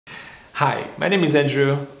Hi, my name is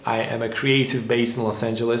Andrew. I am a creative based in Los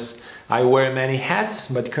Angeles. I wear many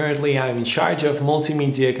hats, but currently I'm in charge of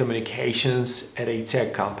multimedia communications at a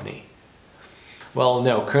tech company. Well,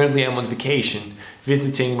 no, currently I'm on vacation,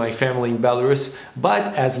 visiting my family in Belarus,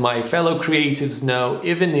 but as my fellow creatives know,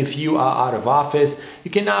 even if you are out of office,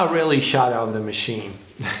 you cannot really shut off the machine.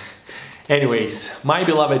 Anyways, my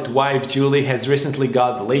beloved wife Julie has recently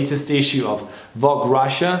got the latest issue of Vogue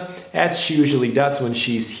Russia, as she usually does when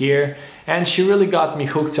she's here, and she really got me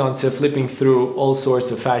hooked onto flipping through all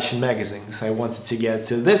sorts of fashion magazines. I wanted to get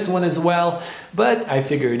to this one as well, but I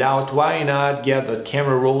figured out why not get the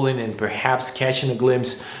camera rolling and perhaps catching a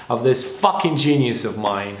glimpse of this fucking genius of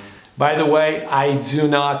mine. By the way, I do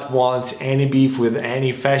not want any beef with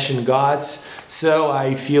any fashion gods, so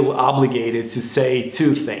I feel obligated to say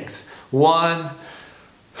two things. One,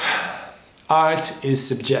 art is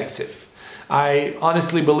subjective. I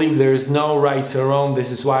honestly believe there is no right or wrong.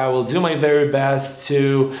 This is why I will do my very best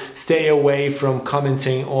to stay away from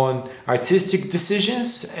commenting on artistic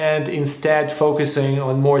decisions and instead focusing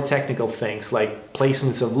on more technical things like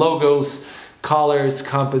placements of logos, colors,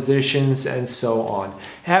 compositions, and so on.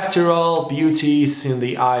 After all, beauty is in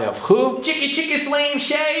the eye of who? Chicky Chicky Slim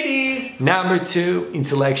Shady! Number two,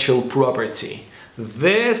 intellectual property.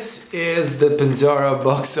 This is the Pandora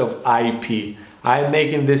box of IP. I'm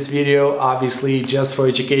making this video obviously just for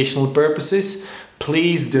educational purposes.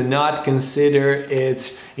 Please do not consider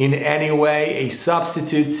it in any way a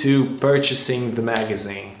substitute to purchasing the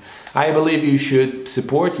magazine. I believe you should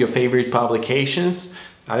support your favorite publications.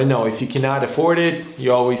 I don't know, if you cannot afford it,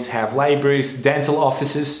 you always have libraries, dental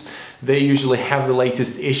offices. They usually have the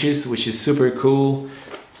latest issues, which is super cool.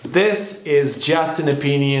 This is just an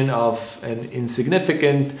opinion of an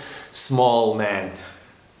insignificant small man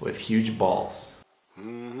with huge balls.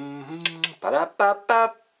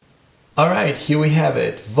 Alright, here we have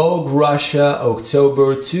it. Vogue Russia,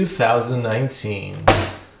 October 2019.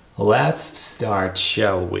 Let's start,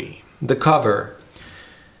 shall we? The cover.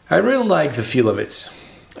 I really like the feel of it.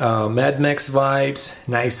 Mad Max vibes,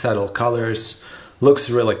 nice subtle colors, looks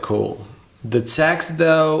really cool. The text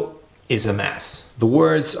though is a mess. The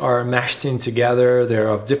words are mashed in together, they're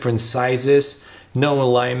of different sizes, no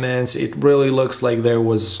alignments. It really looks like there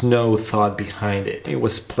was no thought behind it. It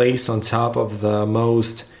was placed on top of the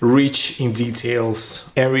most rich in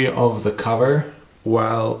details area of the cover,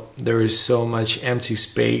 while there is so much empty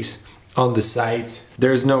space on the sides.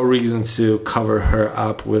 There's no reason to cover her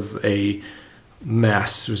up with a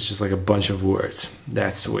mess. It was just like a bunch of words.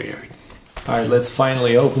 That's weird. Alright, let's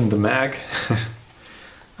finally open the mag.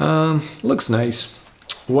 Looks nice.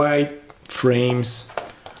 White frames,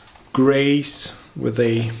 grays with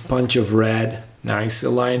a bunch of red. Nice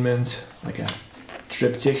alignment, like a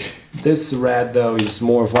triptych. This red though is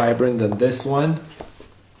more vibrant than this one.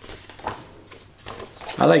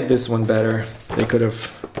 I like this one better. They could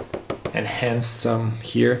have enhanced some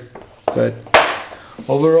here, but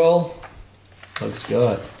overall, looks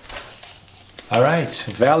good. Alright,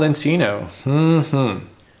 Valentino.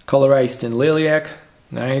 Colorized in lilac.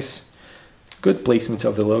 Nice. Good placement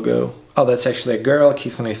of the logo. Oh, that's actually a girl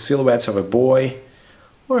kissing a silhouette of a boy.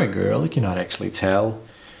 Or a girl, you cannot actually tell.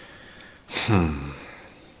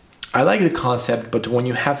 I like the concept, but when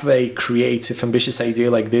you have a creative, ambitious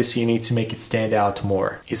idea like this, you need to make it stand out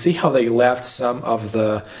more. You see how they left some of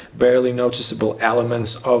the barely noticeable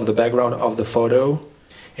elements of the background of the photo?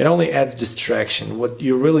 It only adds distraction. What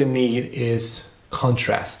you really need is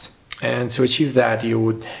contrast. And to achieve that, you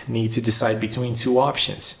would need to decide between two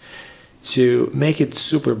options. To make it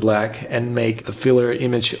super black and make the filler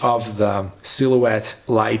image of the silhouette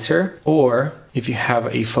lighter, or if you have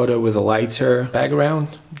a photo with a lighter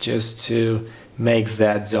background, just to make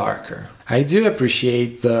that darker. I do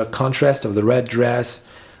appreciate the contrast of the red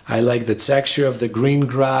dress. I like the texture of the green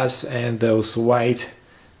grass and those white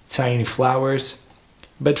tiny flowers.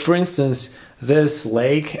 But for instance, this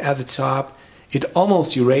lake at the top, it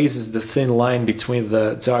almost erases the thin line between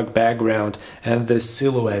the dark background and the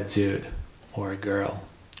silhouette dude or girl,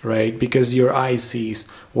 right? Because your eye sees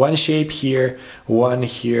one shape here, one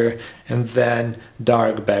here, and then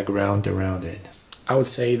dark background around it. I would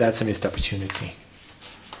say that's a missed opportunity.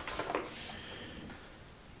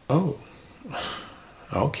 Oh,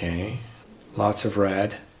 okay. Lots of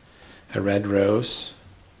red, a red rose,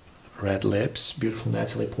 red lips, beautiful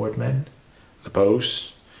Natalie Portman, the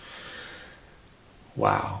pose.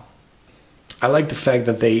 Wow. I like the fact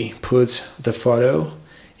that they put the photo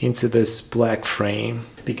into this black frame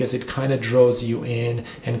because it kind of draws you in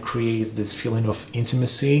and creates this feeling of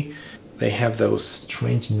intimacy. They have those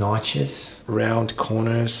strange notches, round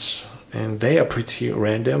corners, and they are pretty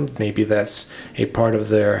random. Maybe that's a part of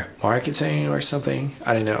their marketing or something.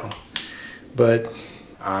 I don't know. But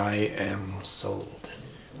I am sold.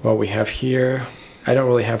 What we have here, I don't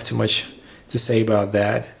really have too much to say about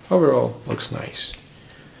that. Overall, looks nice.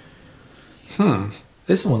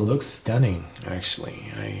 This one looks stunning,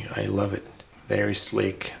 actually. I love it. Very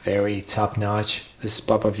sleek, very top-notch. This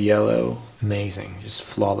pop of yellow, amazing, just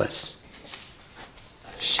flawless.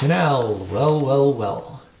 Chanel,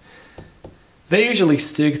 well. They usually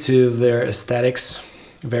stick to their aesthetics,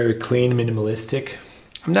 very clean, minimalistic.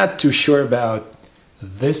 I'm not too sure about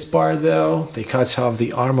this part though. They cut off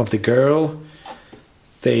the arm of the girl.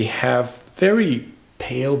 They have very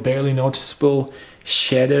pale, barely noticeable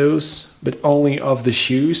shadows, but only of the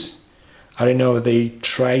shoes. I don't know if they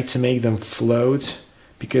try to make them float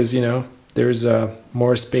because, you know, there's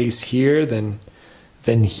more space here than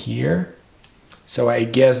here. So I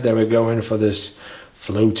guess they were going for this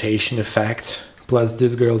flotation effect. Plus,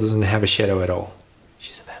 this girl doesn't have a shadow at all.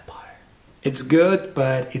 She's a vampire. It's good,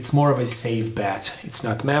 but it's more of a safe bet. It's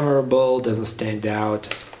not memorable, doesn't stand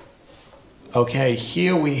out. Okay,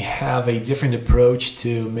 here we have a different approach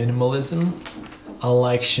to minimalism.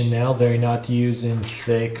 Unlike Chanel, they're not using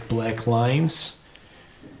thick black lines.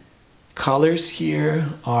 Colors here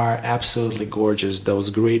are absolutely gorgeous.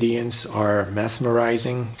 Those gradients are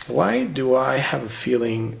mesmerizing. Why do I have a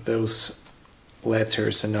feeling those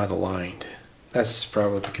letters are not aligned? That's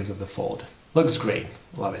probably because of the fold. Looks great.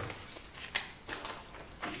 Love it.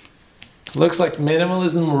 Looks like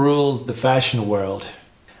minimalism rules the fashion world.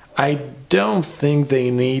 I don't think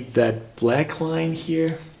they need that black line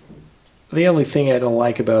here. The only thing I don't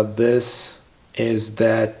like about this is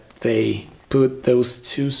that they put those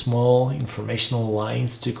two small informational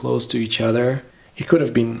lines too close to each other. It could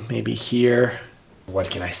have been maybe here. What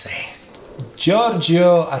can I say?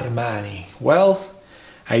 Giorgio Armani. Well,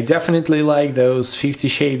 I definitely like those 50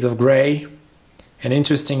 Shades of Grey. An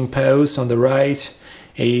interesting pose on the right,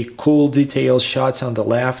 a cool detail shot on the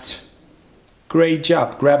left. Great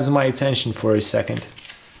job, grabs my attention for a second.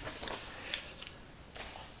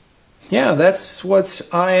 Yeah, that's what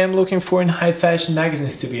I am looking for in high fashion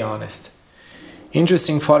magazines, to be honest.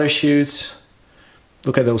 Interesting photo shoots.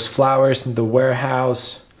 Look at those flowers in the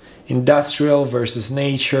warehouse. Industrial versus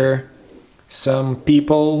nature. Some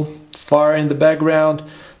people far in the background,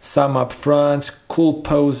 some up front, cool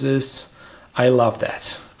poses. I love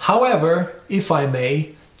that. However, if I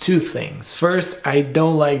may, two things. First, I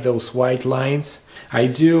don't like those white lines. I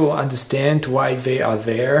do understand why they are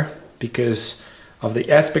there, because of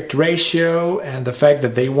the aspect ratio and the fact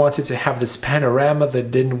that they wanted to have this panorama, they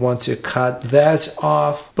didn't want to cut that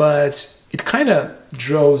off, but it kind of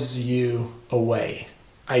draws you away.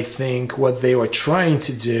 I think what they were trying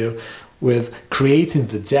to do with creating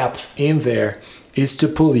the depth in there is to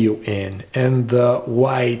pull you in, and the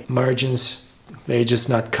white margins, they're just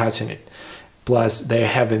not cutting it. Plus they're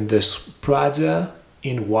having this Prada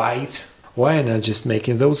in white. Why not just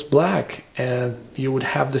making those black and you would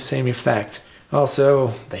have the same effect?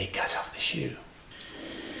 Also, they cut off the shoe.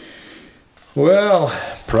 Well,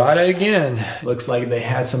 Prada again. Looks like they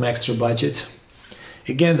had some extra budget.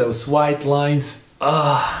 Again, those white lines.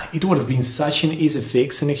 It would have been such an easy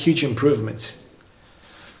fix and a huge improvement.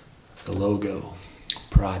 The logo,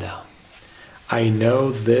 Prada. I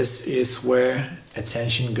know this is where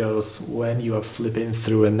attention goes when you are flipping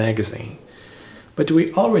through a magazine. But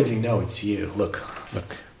we already know it's you. Look.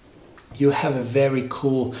 You have a very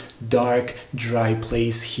cool, dark, dry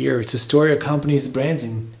place here to store your company's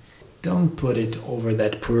branding. Don't put it over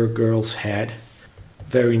that poor girl's head.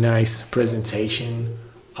 Very nice presentation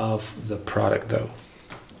of the product though.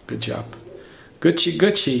 Good job.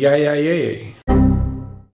 Gucci, yeah.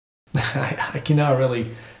 I cannot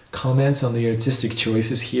really comment on the artistic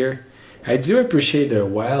choices here. I do appreciate their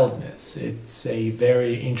wildness. It's a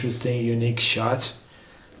very interesting, unique shot.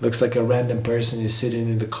 Looks like a random person is sitting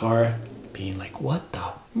in the car being like, what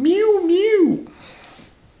the mew.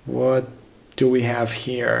 What do we have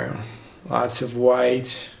here? Lots of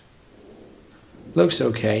white. Looks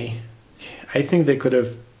okay. I think they could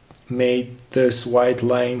have made this white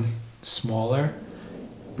line smaller.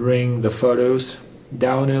 Bring the photos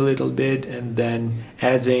down a little bit and then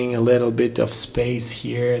adding a little bit of space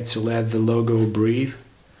here to let the logo breathe.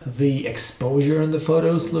 The exposure in the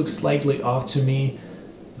photos looks slightly off to me.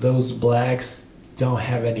 Those blacks don't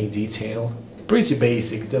have any detail. Pretty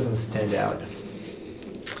basic, doesn't stand out.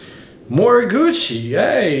 More Gucci,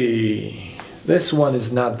 yay! This one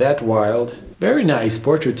is not that wild. Very nice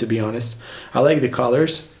portrait, to be honest. I like the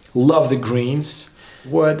colors, love the greens.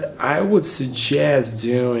 What I would suggest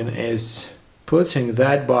doing is putting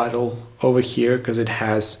that bottle over here because it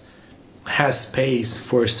has has space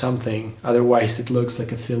for something, otherwise it looks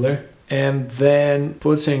like a filler. And then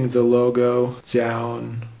putting the logo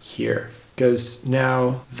down here, because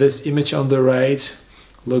now this image on the right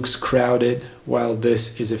looks crowded while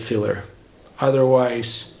this is a filler.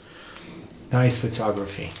 Otherwise, nice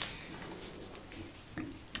photography.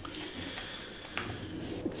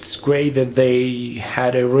 It's great that they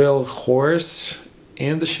had a real horse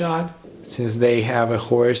in the shot, since they have a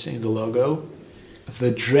horse in the logo.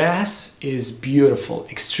 The dress is beautiful,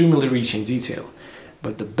 extremely rich in detail,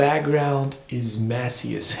 but the background is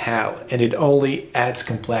messy as hell, and it only adds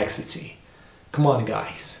complexity. Come on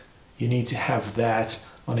guys, you need to have that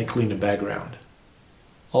on a cleaner background.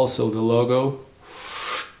 Also the logo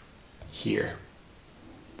here.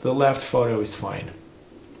 The left photo is fine.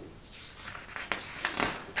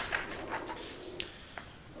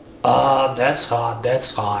 Ah, that's hot,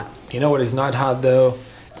 that's hot. You know what is not hot though?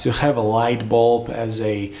 To have a light bulb as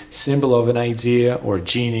a symbol of an idea or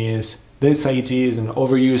genius. This idea is an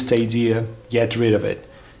overused idea, get rid of it.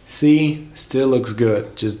 See, still looks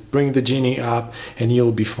good. Just bring the genie up and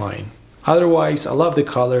you'll be fine. Otherwise, I love the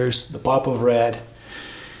colors, the pop of red.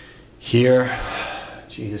 Here,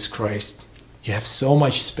 Jesus Christ, you have so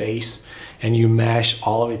much space and you mash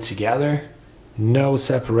all of it together. No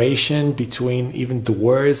separation between even the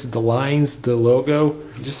words, the lines, the logo.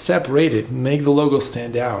 Just separate it, make the logo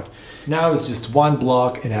stand out. Now it's just one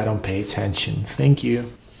block and I don't pay attention. Thank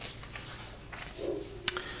you.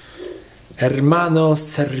 Hermano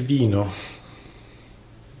Servino.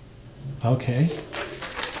 Okay.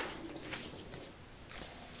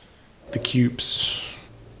 The cubes.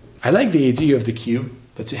 I like the idea of the cube,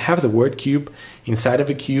 but to have the word cube inside of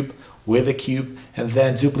a cube with a cube and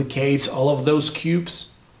then duplicate all of those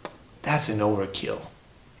cubes, that's an overkill.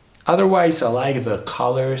 Otherwise, I like the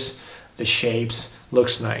colors, the shapes,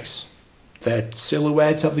 looks nice. That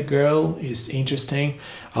silhouette of the girl is interesting,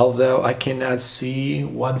 although I cannot see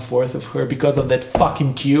 1/4 of her because of that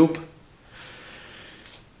fucking cube.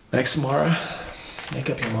 Next, Mara, make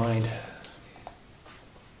up your mind.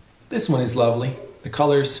 This one is lovely. The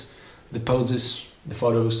colors, the poses, the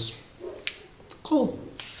photos. Cool.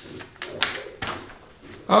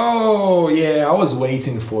 Oh yeah, I was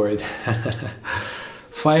waiting for it.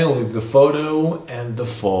 Finally, the photo and the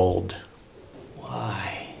fold.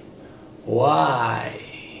 Why? Why?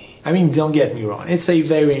 I mean, don't get me wrong, it's a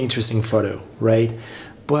very interesting photo, right?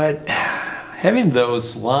 But having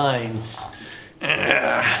those lines,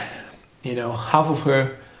 you know, half of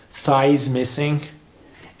her thighs missing,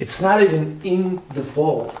 it's not even in the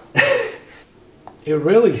fold. It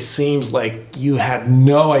really seems like you had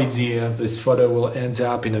no idea this photo will end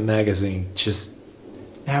up in a magazine. Just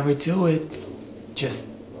never do it. Just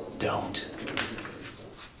don't.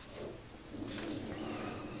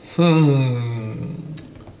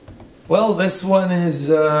 Well, this one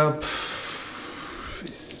is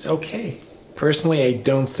it's okay. Personally, I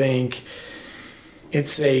don't think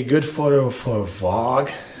it's a good photo for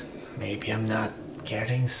Vogue. Maybe I'm not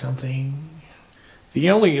getting something. The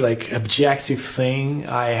only objective thing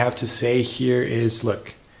I have to say here is,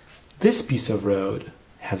 look, this piece of road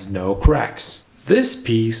has no cracks. This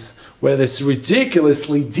piece, where this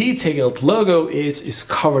ridiculously detailed logo is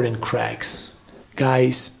covered in cracks.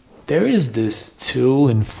 Guys, there is this tool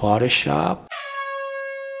in Photoshop.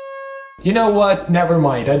 You know what? Never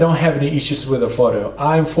mind. I don't have any issues with the photo.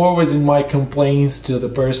 I'm forwarding my complaints to the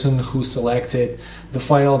person who selected the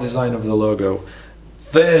final design of the logo.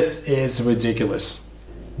 This is ridiculous.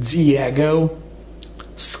 Diego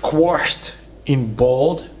squashed in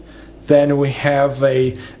bold. Then we have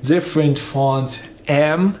a different font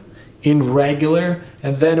M in regular.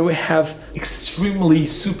 And then we have extremely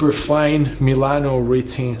super fine Milano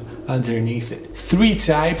written underneath it. 3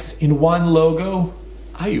 types in one logo.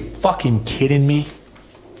 Are you fucking kidding me?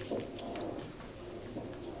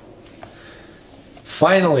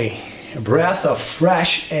 Finally, a breath of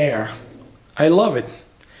fresh air. I love it.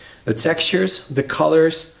 The textures, the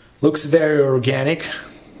colors, looks very organic.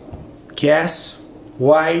 Gas,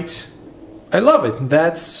 white. I love it.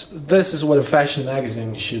 This is what a fashion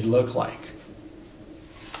magazine should look like.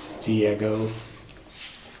 Diego.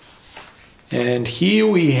 And here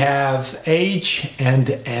we have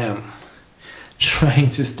H&M trying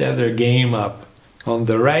to step their game up. On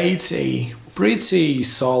the right, a pretty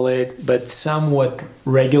solid but somewhat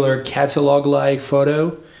regular catalog-like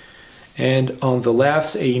photo. And on the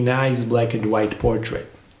left, a nice black and white portrait.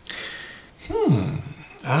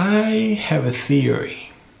 I have a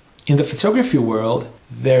theory. In the photography world,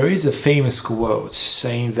 there is a famous quote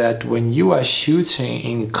saying that when you are shooting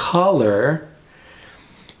in color,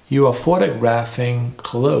 you are photographing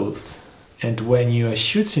clothes. And when you are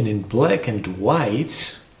shooting in black and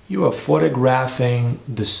white, you are photographing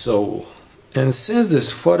the soul. And since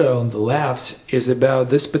this photo on the left is about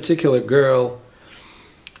this particular girl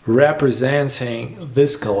representing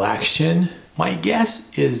this collection, my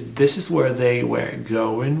guess is this is where they were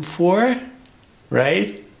going for,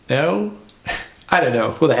 right? No? I don't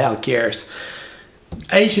know, who the hell cares?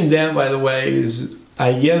 H&M, by the way, is,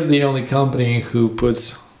 I guess, the only company who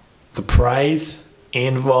puts the price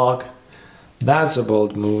in Vogue. That's a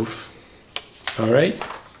bold move. Alright.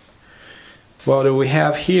 What do we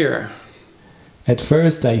have here? At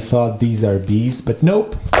first I thought these are bees, but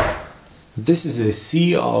nope. This is a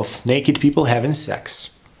sea of naked people having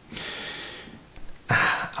sex.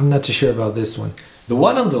 I'm not too sure about this one. The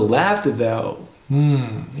one on the left, though,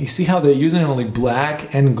 you see how they're using only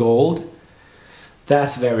black and gold?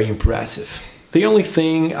 That's very impressive. The only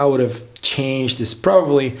thing I would have changed is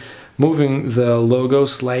probably moving the logo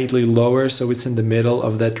slightly lower so it's in the middle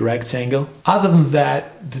of that rectangle. Other than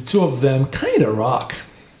that, the two of them kind of rock.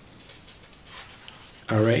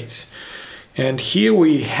 Alright, and here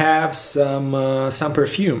we have some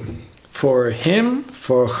perfume. For him,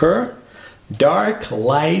 for her, dark,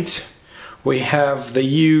 light. We have the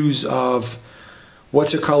use of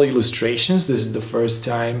watercolor illustrations. This is the first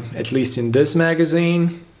time, at least in this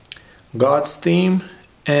magazine. God's theme,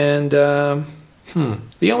 and the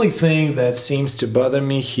only thing that seems to bother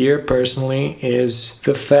me here personally is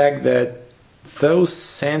the fact that those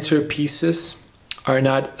centerpieces are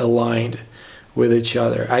not aligned with each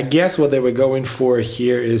other. I guess what they were going for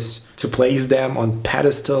here is to place them on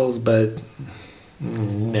pedestals, but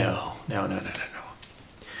no.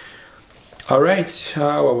 Alright,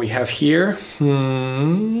 what we have here.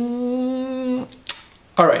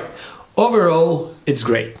 Alright, overall it's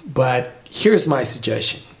great, but here's my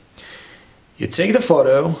suggestion. You take the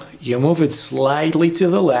photo, you move it slightly to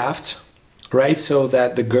the left, right, so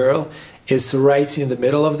that the girl is right in the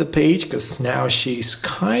middle of the page, because now she's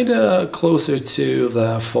kind of closer to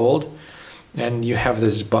the fold, and you have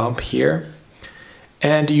this bump here.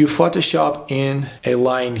 And you Photoshop in a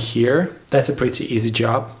line here. That's a pretty easy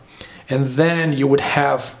job. And then you would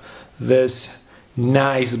have this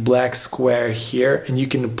nice black square here, and you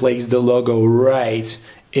can place the logo right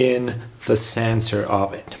in the center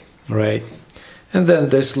of it, right? And then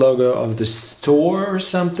this logo of the store or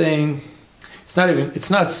something, it's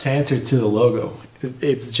not centered to the logo,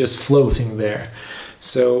 it's just floating there.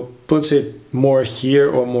 So put it more here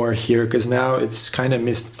or more here, because now it's kind of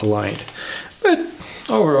misaligned. But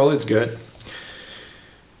overall it's good.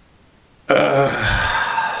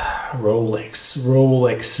 Rolex.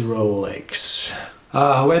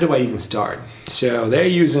 Where do I even start? So they're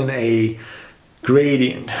using a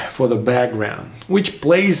gradient for the background, which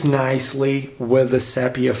plays nicely with the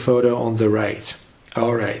sepia photo on the right.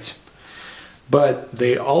 Alright. But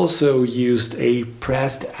they also used a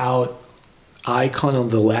pressed out icon on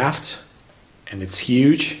the left, and it's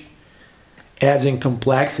huge, adding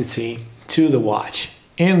complexity to the watch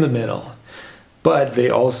in the middle. But they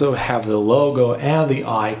also have the logo and the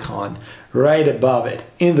icon right above it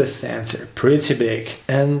in the center, pretty big.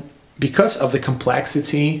 And because of the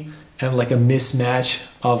complexity and like a mismatch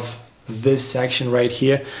of this section right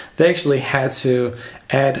here, they actually had to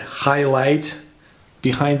add highlight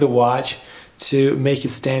behind the watch to make it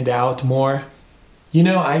stand out more. You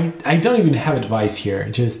know, I don't even have advice here,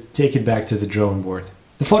 just take it back to the drawing board.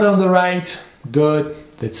 The photo on the right, good.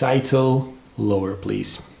 The title, lower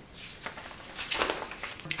please.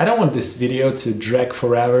 I don't want this video to drag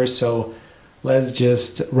forever, so let's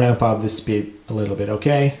just ramp up the speed a little bit,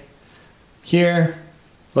 okay? Here,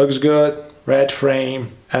 looks good, red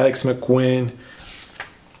frame, Alex McQueen,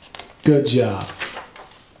 good job.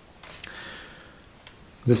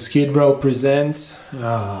 The Skid Row presents,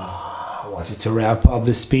 I wanted to ramp up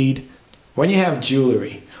the speed. When you have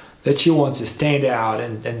jewelry that you want to stand out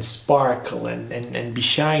and sparkle and be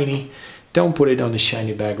shiny, don't put it on a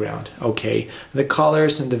shiny background, okay? The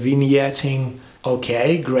colors and the vignetting,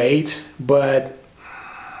 okay, great, but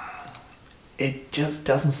it just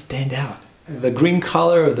doesn't stand out. The green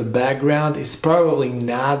color of the background is probably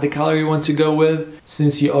not the color you want to go with,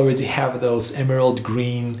 since you already have those emerald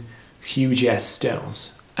green huge ass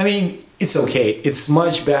stones. I mean, it's okay, it's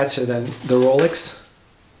much better than the Rolex,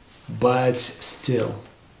 but still,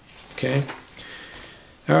 okay?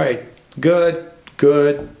 Alright, good.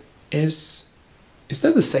 Is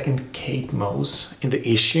that the second Kate Moss in the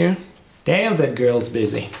issue? Damn, that girl's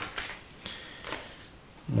busy.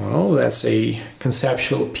 Well, that's a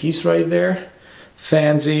conceptual piece right there.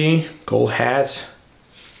 Fancy, gold hat.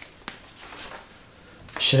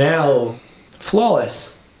 Chanel,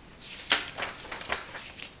 flawless.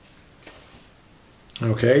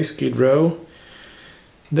 Okay, Skid Row.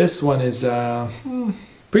 This one is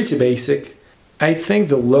pretty basic. I think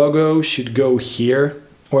the logo should go here,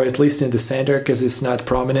 or at least in the center, because it's not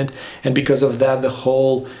prominent, and because of that the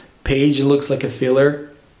whole page looks like a filler.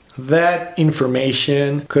 That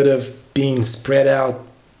information could have been spread out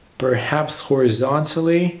perhaps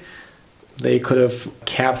horizontally. They could have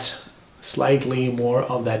kept slightly more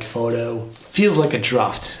of that photo. Feels like a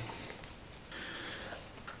draft.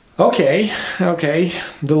 Okay,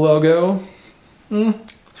 the logo,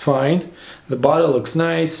 fine. The bottle looks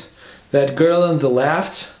nice. That girl on the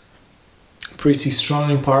left, pretty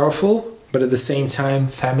strong and powerful, but at the same time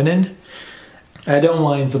feminine. I don't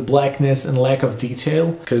mind the blackness and lack of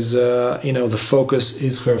detail, because you know, the focus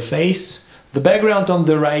is her face. The background on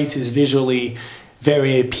the right is visually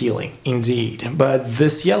very appealing indeed, but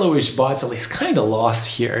this yellowish bottle is kind of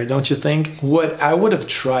lost here, don't you think? What I would have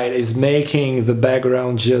tried is making the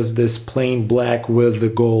background just this plain black with the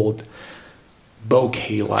gold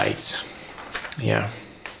bokeh lights. Yeah.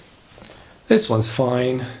 This one's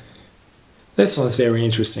fine. This one's very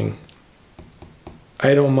interesting.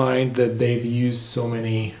 I don't mind that they've used so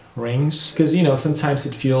many rings, because you know, sometimes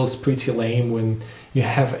it feels pretty lame when you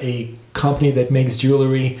have a company that makes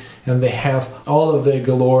jewelry and they have all of the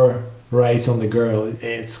galore right on the girl.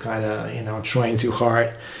 It's kind of, you know, trying too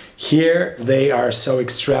hard. Here they are so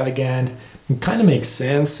extravagant. It kind of makes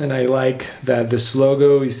sense, and I like that this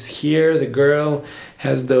logo is here. The girl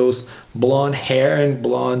has those blonde hair and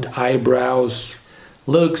blonde eyebrows.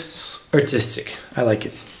 Looks artistic. I like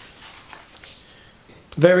it.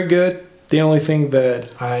 Very good. The only thing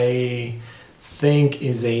that I think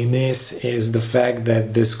is a miss is the fact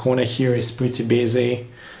that this corner here is pretty busy.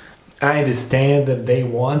 I understand that they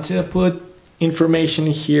want to put information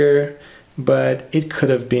here, but it could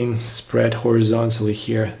have been spread horizontally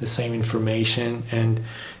here, the same information, and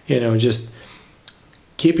you know, just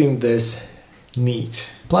keeping this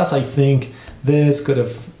neat. Plus I think this could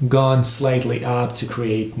have gone slightly up to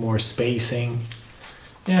create more spacing.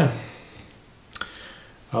 Yeah.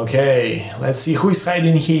 Okay, let's see who is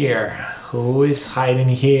hiding here. Who is hiding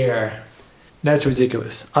here? That's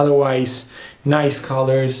ridiculous. Otherwise, nice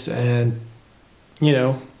colors and, you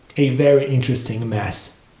know, a very interesting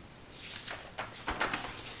mess.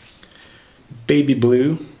 Baby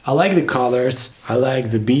blue. I like the colors. I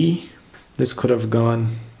like the B. This could have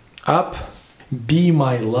gone up. Be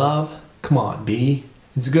my love. Come on, B.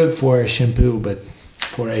 It's good for a shampoo, but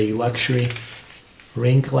for a luxury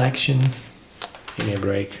ring collection, give me a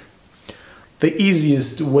break. The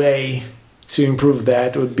easiest way to improve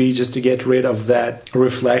that would be just to get rid of that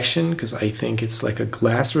reflection, because I think it's like a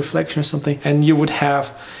glass reflection or something, and you would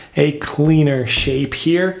have a cleaner shape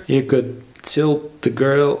here. You could tilt the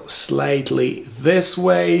girl slightly this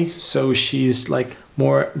way so she's like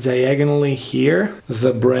more diagonally here.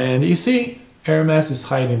 The brand, you see, Hermes is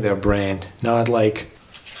hiding their brand, not like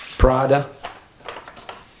Prada,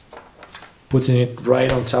 putting it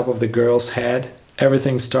right on top of the girl's head.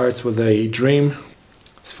 Everything starts with a dream.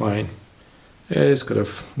 It's fine. This could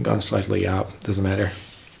have gone slightly up, doesn't matter.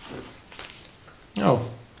 Oh,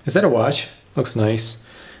 is that a watch? Looks nice.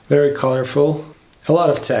 Very colorful. A lot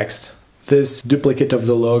of text. This duplicate of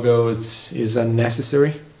the logo is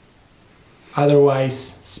unnecessary.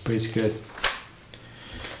 Otherwise, it's pretty good.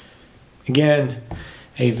 Again,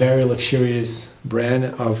 a very luxurious brand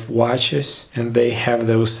of watches, and they have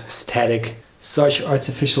those static, such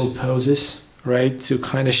artificial poses, right, to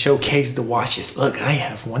kind of showcase the watches. Look, I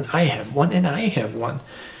have one, and I have one.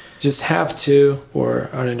 Just have to,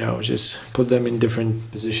 or I don't know, just put them in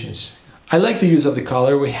different positions. I like the use of the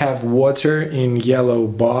color. We have water in yellow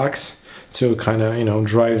box to kind of, you know,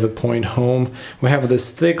 drive the point home. We have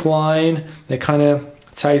this thick line that kind of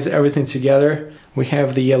ties everything together. We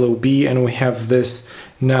have the yellow B, and we have this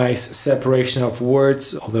nice separation of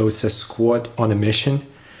words, although it says squad on a mission.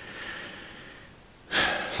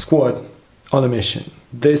 Squad on a mission.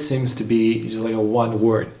 This seems to be just like a one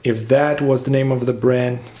word. If that was the name of the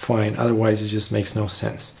brand, fine. Otherwise, it just makes no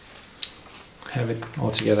sense. Have it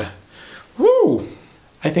all together. Woo!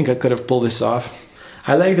 I think I could have pulled this off.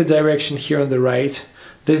 I like the direction here on the right.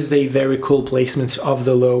 This is a very cool placement of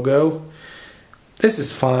the logo. This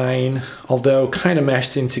is fine, although kind of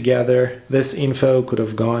meshed in together. This info could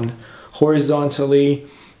have gone horizontally.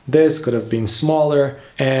 This could have been smaller,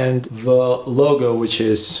 and the logo, which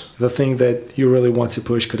is the thing that you really want to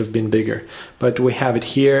push, could have been bigger. But we have it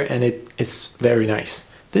here, and it's very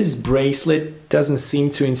nice. This bracelet doesn't seem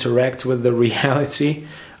to interact with the reality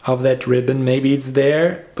of that ribbon. Maybe it's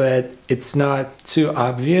there, but it's not too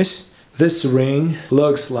obvious. This ring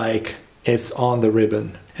looks like it's on the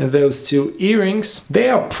ribbon. And those two earrings, they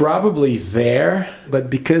are probably there, but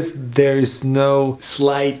because there's no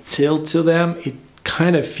slight tilt to them, it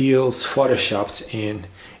kind of feels photoshopped in,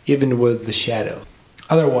 even with the shadow.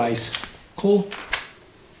 Otherwise, cool.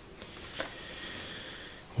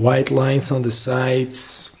 White lines on the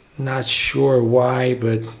sides, not sure why,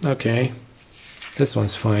 but okay. This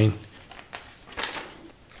one's fine.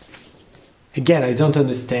 Again, I don't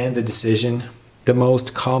understand the decision. The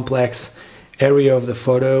most complex area of the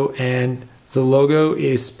photo and the logo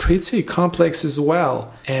is pretty complex as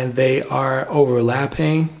well, and they are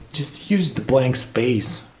overlapping. Just use the blank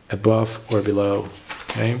space above or below,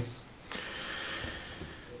 okay?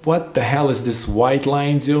 What the hell is this white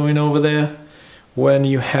line doing over there? When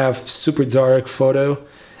you have super dark photo,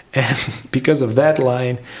 and because of that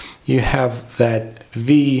line, you have that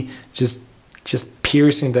V just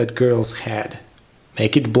piercing that girl's head.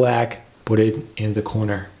 Make it black, put it in the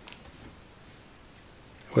corner.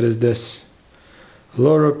 What is this?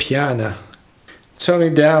 Loro Piana. Tone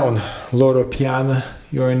it down, Loro Piana.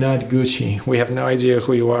 You are not Gucci. We have no idea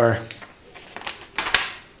who you are.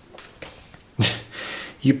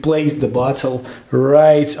 You place the bottle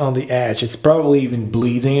right on the edge. It's probably even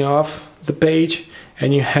bleeding off the page.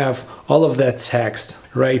 And you have all of that text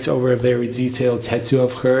right over a very detailed tattoo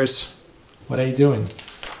of hers. What are you doing?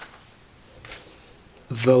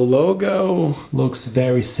 The logo looks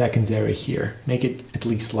very secondary here. Make it at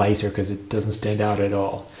least lighter because it doesn't stand out at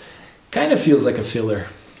all. Kind of feels like a filler.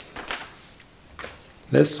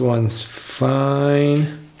 This one's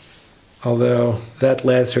fine. Although that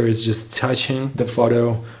letter is just touching the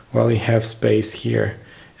photo while you have space here.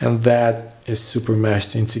 And that is super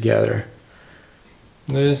meshed in together.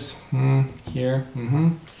 This, here,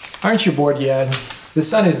 Aren't you bored yet? The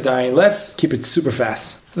sun is dying. Let's keep it super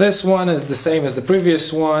fast. This one is the same as the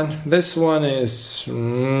previous one. This one is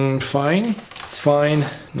fine. It's fine.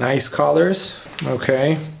 Nice colors.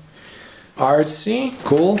 Okay. Artsy.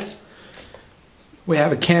 Cool. We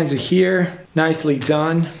have a Kenzie here. Nicely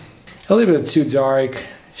done. A little bit too dark.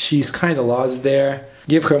 She's kind of lost there.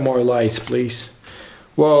 Give her more light, please.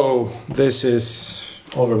 Whoa, this is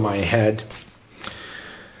over my head.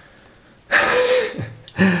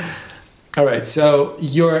 Alright, so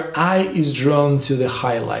your eye is drawn to the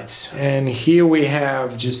highlights, and here we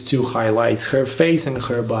have just two highlights, her face and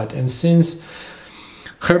her butt. And since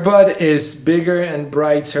her butt is bigger and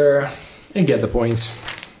brighter, you get the point.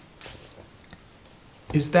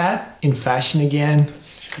 Is that in fashion again?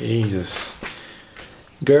 Jesus.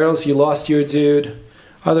 Girls, you lost your dude.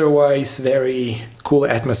 Otherwise, very cool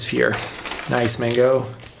atmosphere. Nice mango.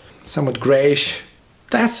 Somewhat grayish.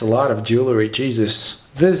 That's a lot of jewelry, Jesus.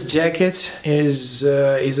 This jacket is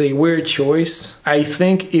a weird choice. I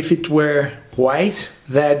think if it were white,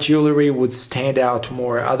 that jewelry would stand out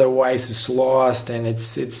more. Otherwise, it's lost and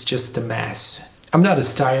it's just a mess. I'm not a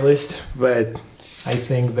stylist, but I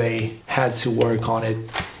think they had to work on it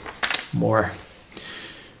more.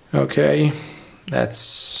 Okay,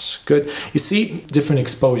 that's good. You see, different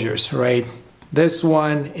exposures, right? This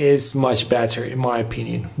one is much better, in my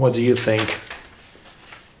opinion. What do you think?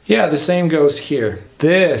 Yeah, the same goes here.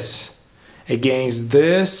 This against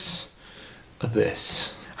this.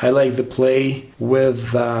 I like the play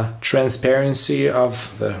with the transparency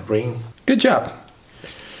of the ring. Good job.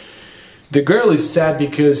 The girl is sad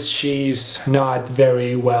because she's not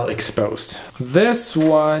very well exposed. This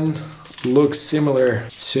one looks similar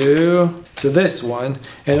to this one,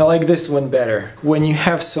 and I like this one better. When you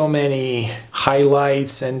have so many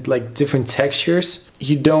highlights and like different textures,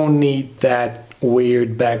 you don't need that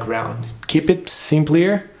weird background. Keep it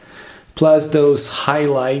simpler. Plus those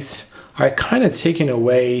highlights are kind of taken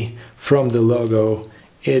away from the logo.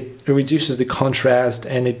 It reduces the contrast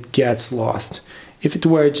and it gets lost. If it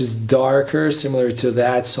were just darker, similar to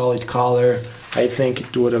that solid color, I think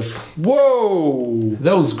it would have... Whoa!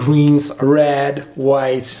 Those greens, red,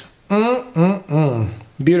 white.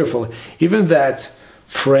 Beautiful. Even that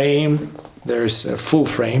frame, there's a full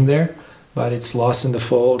frame there, but it's lost in the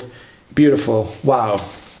fold. Beautiful. Wow.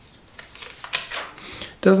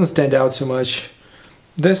 Doesn't stand out so much.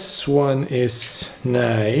 This one is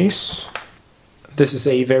nice. This is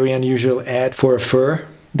a very unusual ad for a fur,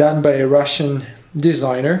 done by a Russian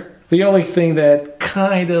designer. The only thing that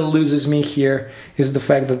kind of loses me here is the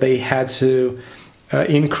fact that they had to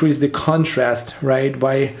increase the contrast, right,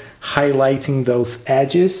 by highlighting those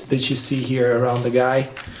edges that you see here around the guy.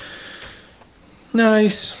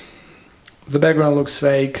 Nice. The background looks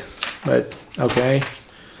fake, but okay.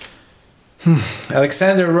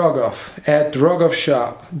 Alexander Rogov at Rogov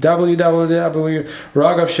Shop,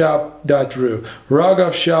 www.rogovshop.ru.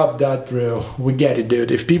 Rogovshop.ru. We get it, dude.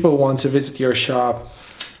 If people want to visit your shop,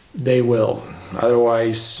 they will.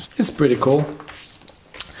 Otherwise, it's pretty cool.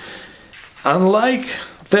 Unlike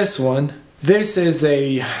this one, this is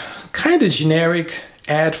a kind of generic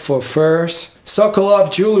ad for furs.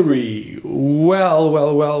 Sokolov jewelry. Well.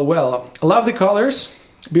 Love the colors.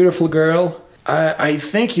 Beautiful girl. I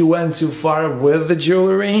think you went too far with the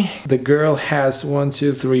jewelry. The girl has 1,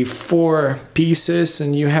 2, 3, 4 pieces,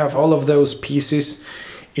 and you have all of those pieces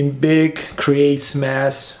in big creates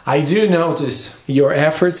mass. I do notice your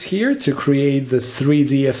efforts here to create the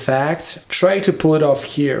 3D effect. Try to pull it off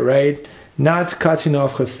here, right? Not cutting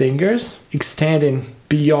off her fingers, extending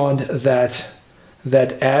beyond that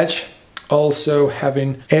edge. Also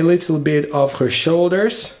having a little bit of her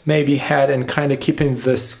shoulders, maybe head, and kind of keeping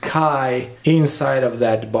the sky inside of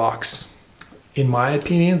that box. In my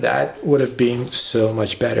opinion, that would have been so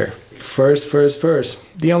much better. First.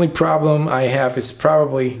 The only problem I have is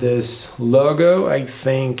probably this logo. I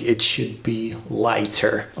think it should be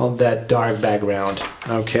lighter on that dark background,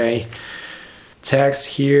 okay?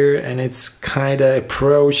 Text here, and it's kind of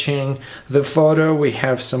approaching the photo. We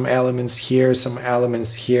have some elements here, some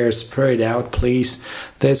elements here. Spread it out, please.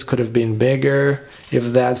 This could have been bigger if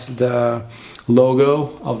that's the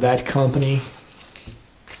logo of that company.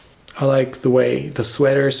 I like the way the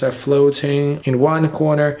sweaters are floating in one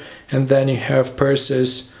corner, and then you have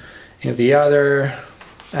purses in the other.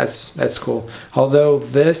 That's cool. Although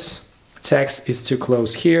this text is too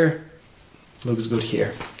close here, looks good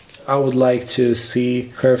here. I would like to see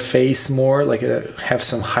her face more, like have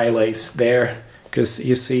some highlights there, because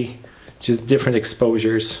you see just different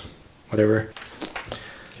exposures, whatever.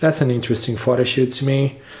 That's an interesting photo shoot to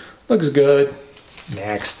me. Looks good.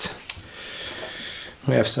 Next.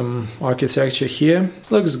 We have some architecture here.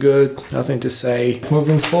 Looks good, nothing to say.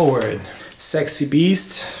 Moving forward. Sexy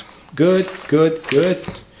beast. Good.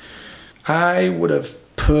 I would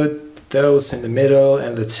have put those in the middle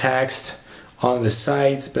and the text on the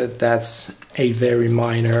sides, but that's a very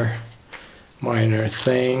minor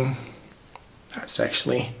thing. That's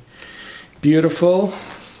actually beautiful.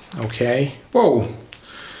 Okay. Whoa.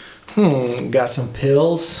 Got some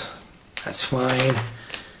pills. That's fine.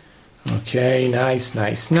 Okay, nice.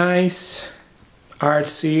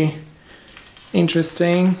 Artsy.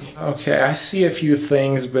 Interesting. Okay, I see a few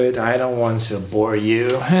things, but I don't want to bore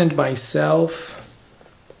you and myself.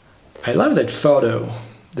 I love that photo.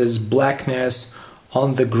 This blackness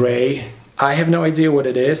on the gray. I have no idea what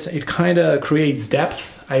it is. It kind of creates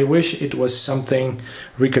depth. I wish it was something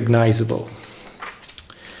recognizable.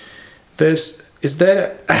 This, is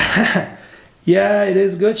that yeah, it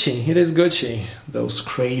is Gucci. It is Gucci. Those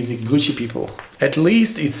crazy Gucci people. At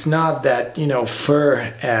least it's not that,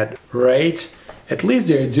 fur ad, right? At least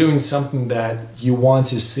they're doing something that you want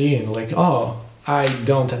to see and like, oh, I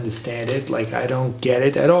don't understand it, like I don't get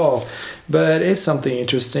it at all, but it's something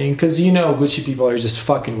interesting because Gucci people are just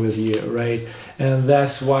fucking with you, right? And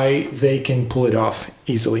that's why they can pull it off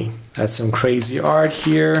easily. That's some crazy art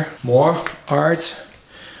here. More art.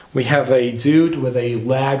 We have a dude with a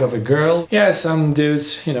leg of a girl. Yeah, some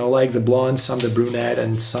dudes, like the blonde, some the brunette,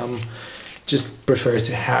 and some just prefer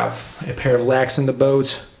to have a pair of legs in the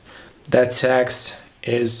boat. That text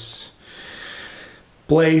is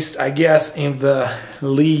placed, I guess, in the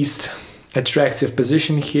least attractive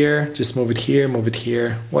position here. Just move it here, move it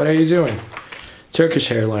here. What are you doing?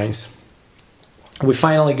 Turkish Airlines. We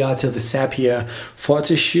finally got to the sepia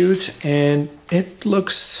photo shoot, and it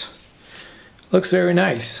looks very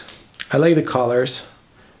nice. I like the colors,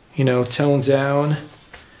 toned down,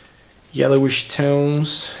 yellowish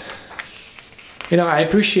tones. I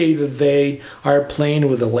appreciate that they are playing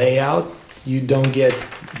with the layout. You don't get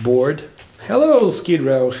bored. Hello, Skid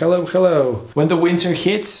Row. Hello. When the winter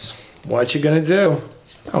hits, what you gonna do?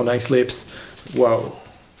 Oh, nice lips. Whoa.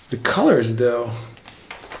 The colors, though.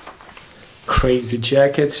 Crazy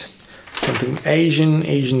jacket. Something Asian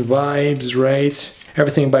vibes, right?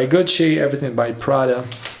 Everything by Gucci, everything by Prada.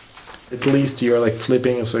 At least you're like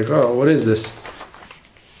flipping. It's like, oh, what is this?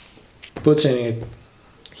 Putting it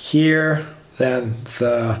here, then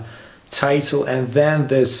the title, and then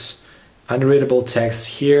this unreadable text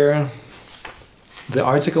here. The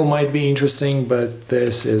article might be interesting, but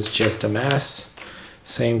this is just a mess.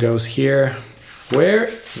 Same goes here. Where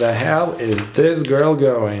the hell is this girl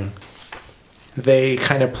going? They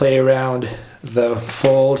kind of play around the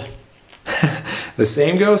fold. The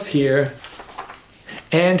same goes here.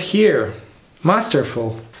 And here.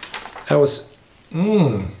 Masterful. That was...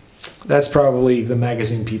 That's probably the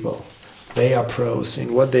magazine people. They are pros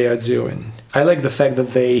in what they are doing. I like the fact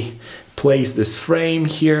that they place this frame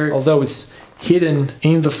here. Although it's hidden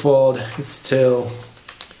in the fold, it still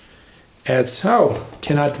adds... Oh,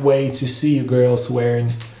 cannot wait to see you girls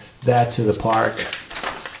wearing that to the park.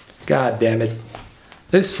 God damn it.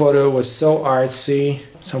 This photo was so artsy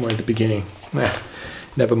somewhere at the beginning.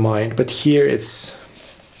 Never mind. But here it's...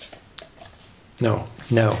 No.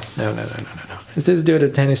 Is this dude a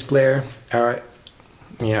tennis player? Alright.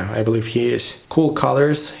 Yeah, I believe he is. Cool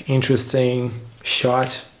colors. Interesting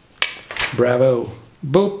shot. Bravo.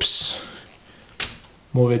 Boops.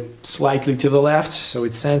 Move it slightly to the left so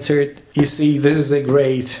it's centered. You see, this is a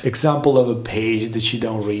great example of a page that you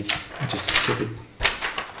don't read. Just skip it.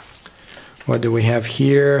 What do we have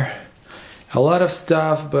here? A lot of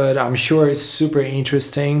stuff, but I'm sure it's super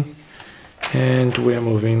interesting. And we're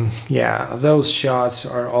moving. Yeah, those shots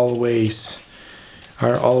are always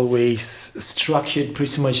structured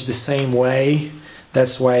pretty much the same way.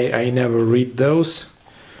 That's why I never read those.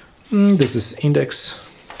 This is index.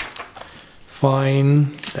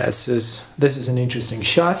 Fine. This is an interesting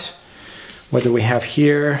shot. What do we have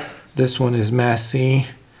here? This one is messy.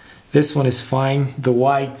 This one is fine. The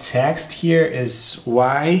white text here is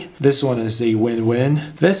why. This one is a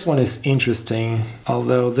win-win. This one is interesting,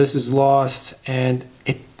 although this is lost and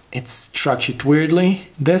it's structured weirdly.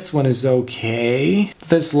 This one is okay.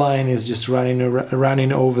 This line is just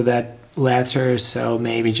running over that letter, so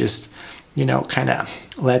maybe just, you know, kind of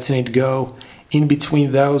letting it go in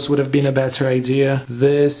between those would have been a better idea.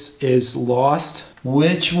 This is lost.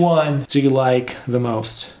 Which one do you like the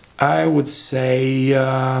most? I would say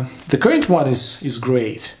the current one is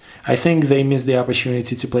great. I think they missed the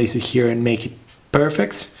opportunity to place it here and make it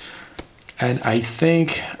perfect. And I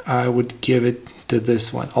think I would give it to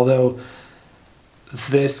this one. Although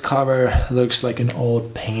this cover looks like an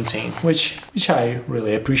old painting, which I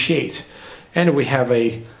really appreciate. And we have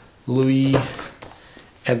a Louis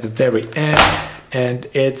at the very end, and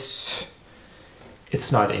it's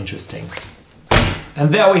not interesting.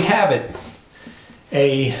 And there we have it.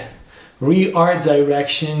 A re-art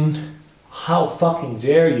direction, how fucking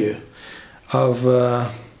dare you, of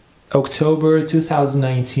October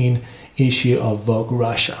 2019 issue of Vogue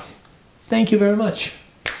Russia. Thank you very much.